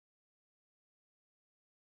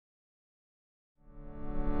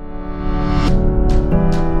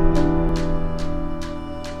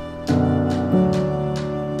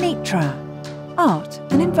Nitra, Art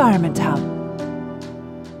and Environment Hub.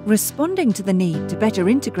 Responding to the need to better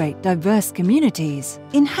integrate diverse communities,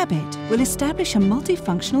 Inhabit will establish a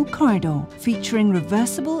multifunctional corridor featuring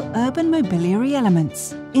reversible urban mobiliary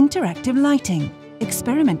elements, interactive lighting,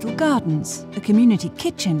 experimental gardens, a community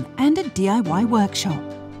kitchen and a DIY workshop.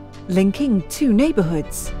 Linking two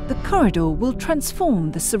neighbourhoods, the corridor will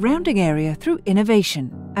transform the surrounding area through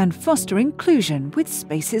innovation and foster inclusion with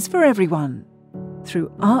spaces for everyone.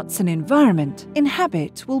 Through arts and environment,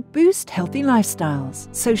 Inhabit will boost healthy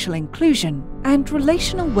lifestyles, social inclusion and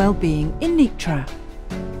relational well-being in Nitra.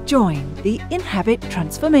 Join the Inhabit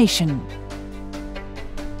transformation.